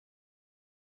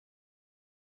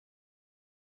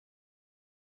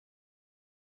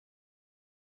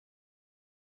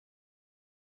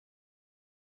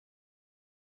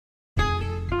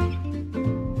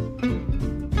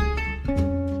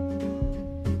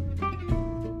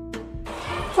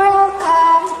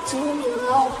to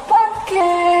Hello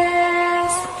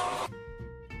Podcast.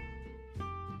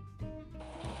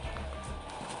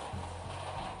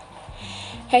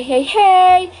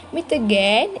 Hey, meet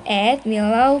again at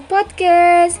Milo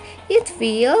Podcast. It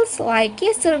feels like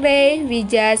yesterday we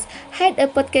just had a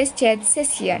podcast chat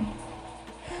session.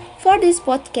 For this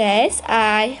podcast,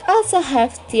 I also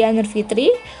have Tiana Fitri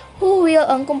who will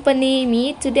accompany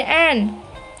me to the end.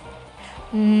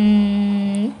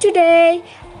 Today,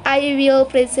 I will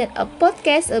present a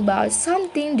podcast about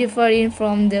something different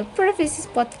from the previous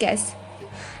podcast.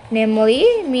 Namely,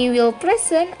 we will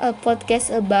present a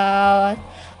podcast about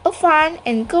a fun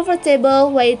and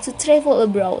comfortable way to travel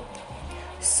abroad.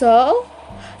 So,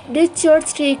 the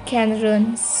journey can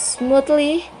run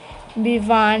smoothly, be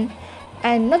fun,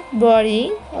 and not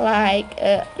boring like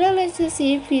a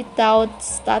relationship without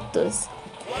status.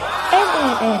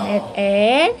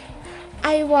 And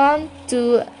I want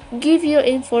to give you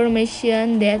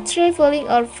information that traveling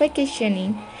or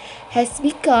vacationing has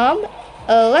become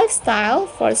a lifestyle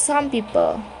for some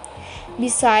people.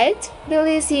 Besides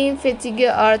releasing fatigue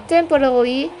or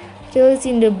temporarily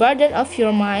releasing the burden of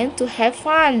your mind to have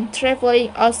fun,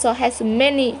 traveling also has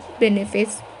many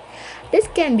benefits. This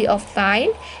can be of time,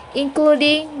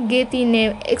 including getting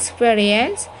new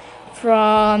experience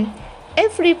from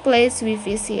every place we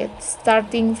visit,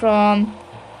 starting from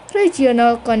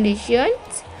regional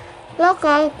conditions,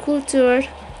 local culture,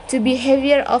 to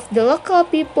behavior of the local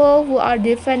people who are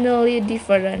definitely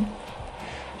different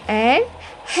and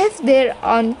have their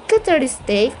own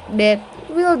characteristics that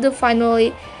will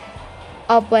definitely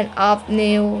open up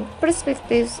new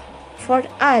perspectives for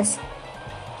us.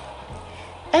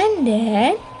 And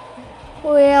then,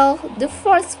 the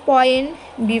first point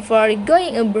before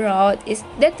going abroad is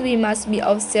that we must be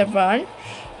observant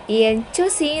in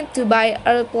choosing to buy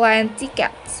airplane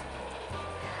tickets.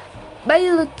 By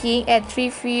looking at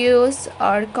reviews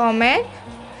or comments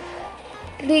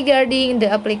regarding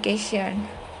the application,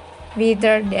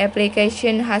 whether the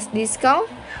application has discount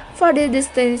for the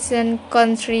destination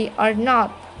country or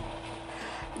not.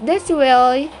 That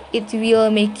way, it will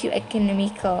make you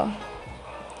economical.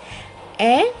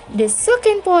 And the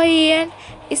second point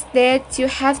is that you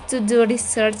have to do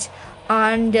research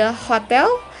on the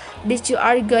hotel that you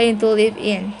are going to live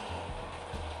in.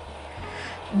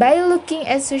 By looking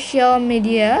at social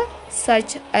media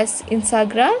such as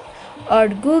Instagram or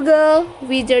Google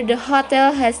whether the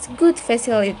hotel has good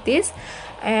facilities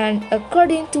and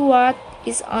according to what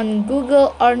is on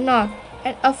Google or not.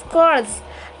 And of course,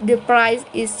 the price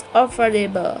is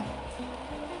affordable.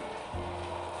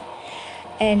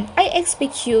 And I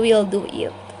expect you will do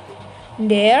it.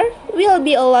 There will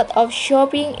be a lot of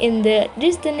shopping in the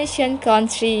destination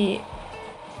country.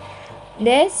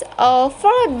 That's all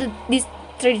for this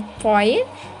third point.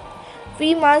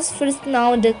 We must first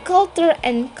know the culture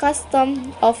and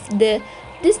custom of the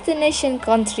destination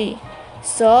country,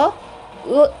 so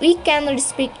we can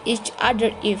respect each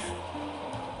other if.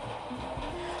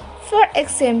 For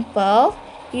example,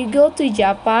 you go to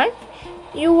Japan,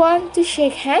 you want to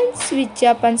shake hands with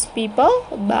Japanese people,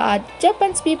 but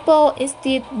Japanese people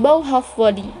instead bow half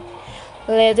body.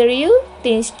 Later you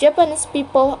think Japanese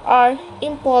people are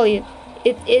impolite.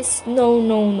 It is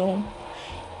no.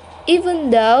 Even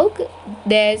though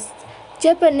that's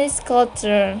Japanese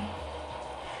culture.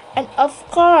 And of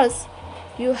course,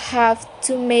 you have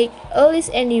to make a list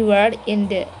anywhere in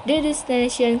the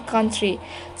destination country,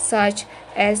 such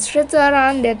as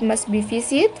restaurants that must be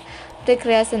visited,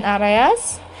 recreation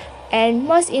areas, and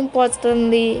most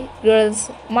importantly,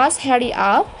 girls must hurry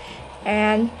up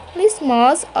and list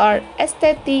malls or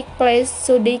aesthetic place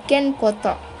so they can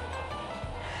photo.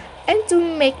 And to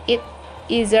make it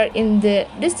easier in the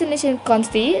destination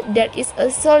country, there is a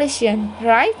solution,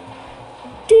 right?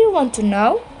 Do you want to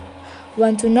know?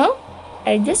 Want to know?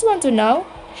 I just want to know.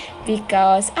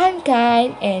 Because I'm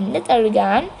kind and not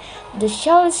arrogant, the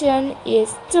solution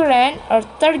is to rent or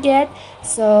target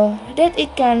so that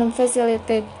it can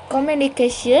facilitate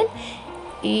communication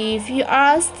if you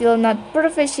are still not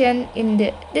proficient in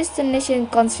the destination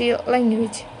country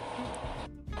language.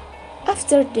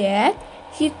 After that,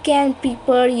 you can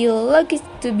prepare your luggage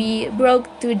to be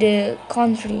brought to the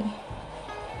country.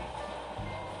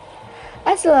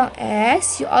 As long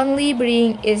as you only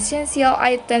bring essential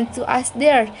items to us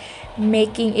there,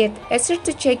 making it easier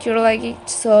to check your luggage.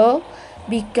 So,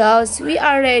 because we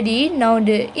already know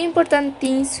the important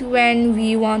things when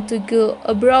we want to go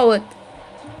abroad,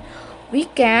 we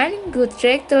can go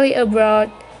directly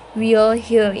abroad while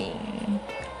healing.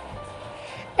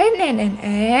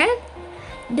 And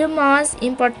the most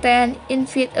important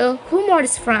invite a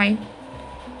humorous friend.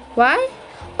 Why?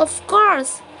 Of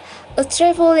course, A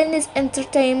traveling is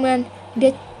entertainment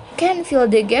that can fill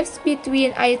the gaps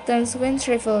between items when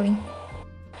traveling.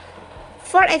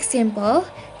 For example,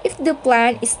 if the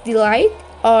plan is delayed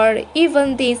or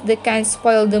even things that can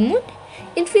spoil the mood,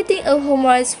 inviting a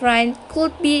humorous friend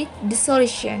could be the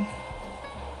solution.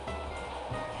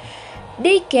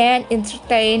 They can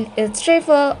entertain a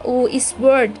traveler who is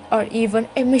bored or even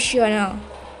emotional,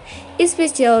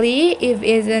 especially if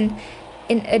it isn't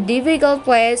in a difficult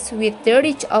place with the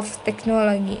reach of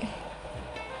technology.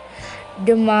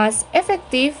 The most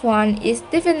effective one is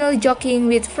definitely joking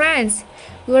with friends.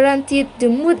 Guaranteed the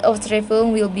mood of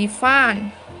travel will be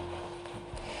fun.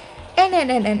 And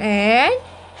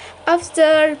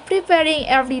after preparing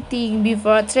everything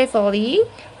before traveling,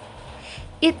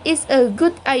 it is a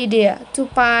good idea to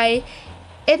pay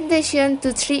attention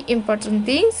to three important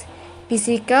things: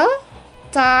 physical,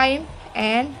 time,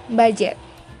 and budget.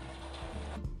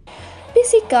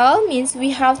 Physical means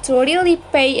we have to really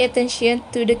pay attention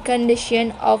to the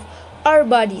condition of our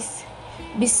bodies.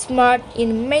 Be smart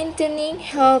in maintaining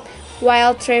health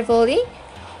while traveling.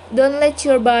 Don't let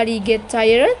your body get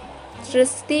tired,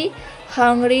 thirsty,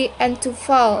 hungry, and to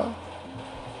fall.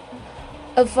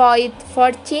 Avoid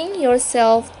forcing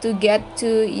yourself to get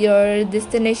to your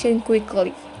destination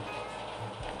quickly.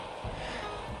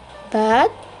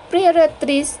 But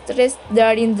prioritize rest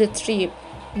during the trip.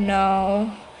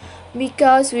 No,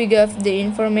 because we got the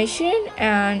information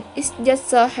and it just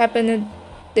so happened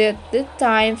that the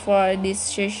time for this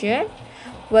session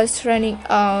was running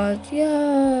out.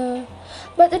 Yeah,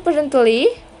 but apparently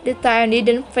the time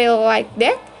didn't feel like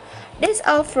that. That's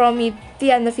all from me,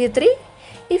 Tiana Fitri.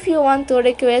 If you want to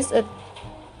request a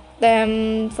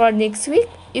theme for next week,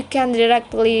 you can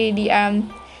directly DM.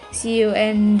 See you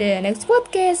in the next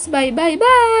podcast. Bye bye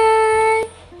bye.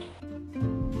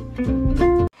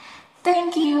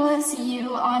 Thank you. See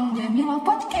you on the Milo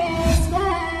podcast.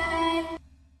 Bye.